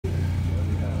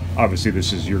Obviously,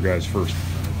 this is your guys' first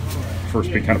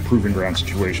big kind of proving ground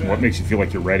situation. What makes you feel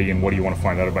like you're ready, and what do you want to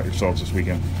find out about yourselves this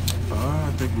weekend?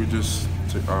 I think we just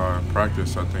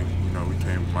practice. I think we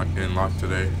came in locked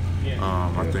today.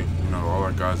 I think all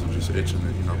our guys are just itching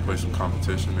to play some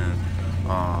competition, and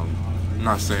I'm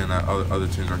not saying that other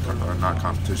teams are not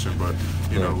competition, but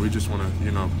we just want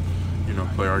to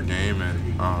play our game,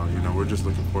 and we're just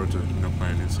looking forward to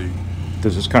playing NC.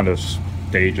 Does this kind of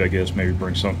stage, I guess, maybe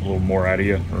bring something a little more out of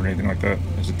you or anything like that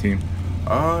as a team?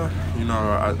 I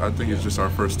think it's just our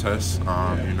first test.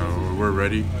 We're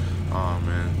ready,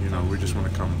 and we just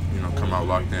want to come out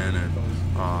locked in,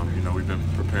 and we've been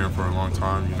preparing for a long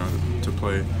time, to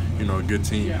play, a good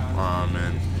team,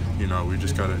 and we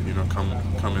just gotta,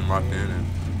 come in locked in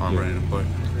and ready to play.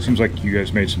 Seems like you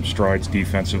guys made some strides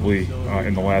defensively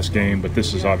in the last game, but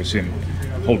this is obviously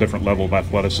a whole different level of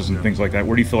athleticism and things like that.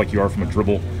 Where do you feel like you are from a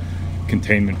dribble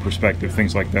containment perspective,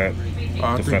 things like that?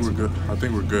 I think we're good. I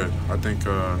think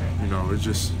it's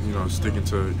just sticking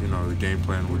to the game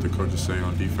plan what the coaches say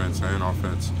on defense and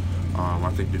offense. I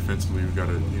think defensively we've got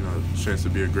a chance to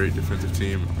be a great defensive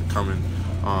team coming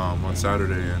on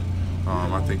Saturday, and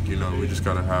I think we just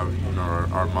got to have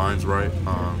our minds right.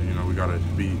 We got to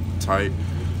be tight.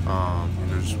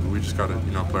 We just got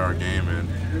to play our game, and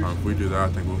if we do that,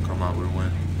 I think we'll come out with a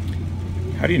win.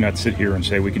 How do you not sit here and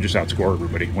say we can just outscore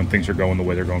everybody when things are going the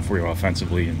way they're going for you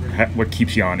offensively, and what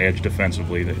keeps you on edge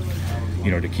defensively that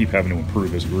to keep having to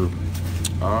improve as a group?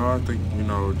 I think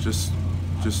just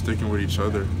sticking with each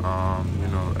other.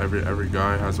 Every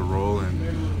guy has a role, and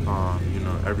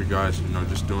every guy's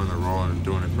just doing their role and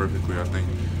doing it perfectly. I think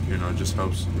it just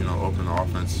helps open the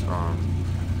offense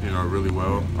really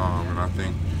well, and I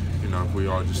think if we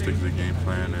all just stick to the game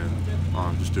plan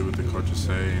and just do what the coaches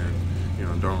say, and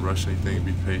don't rush anything,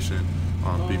 be patient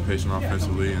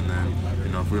offensively, and then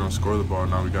if we don't score the ball,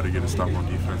 now we got to get a stop on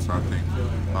defense. And I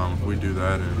think if we do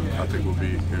that, and I think we'll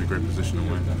be in a great position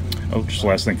to win. Oh, just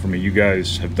last thing for me, you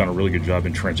guys have done a really good job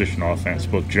in transition offense,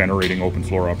 both generating open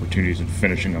floor opportunities and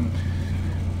finishing them.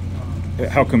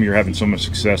 How come you're having so much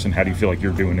success, and how do you feel like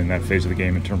you're doing in that phase of the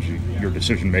game in terms of your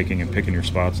decision making and picking your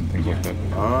spots and things like that?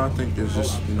 I think it's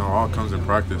just all comes in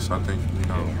practice. I think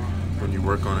when you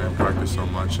work on it in practice so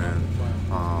much, and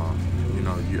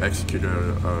you execute at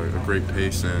a great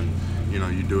pace, and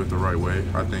you do it the right way,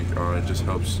 I think it just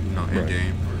helps in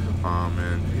game,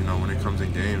 and when it comes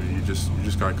in game, you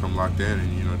just gotta come locked in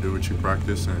and do what you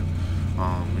practice, and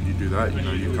when you do that,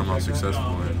 you come out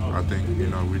successful. And I think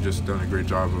we just done a great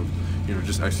job of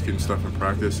just executing stuff in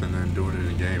practice and then doing it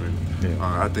in game, and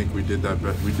I think we did that.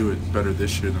 We do it better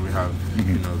this year than we have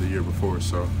the year before.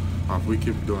 So if we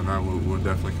keep doing that, we'll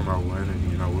definitely come out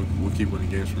winning, and we'll keep winning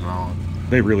games from now on.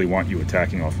 They really want you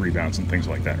attacking off rebounds and things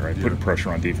like that, right? Yeah. Putting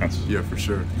pressure on defense. Yeah, for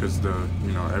sure. Because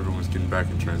everyone's getting back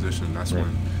in transition. That's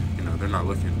when they're not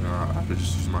looking. I have to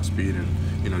just use my speed and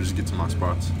just get to my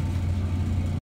spots.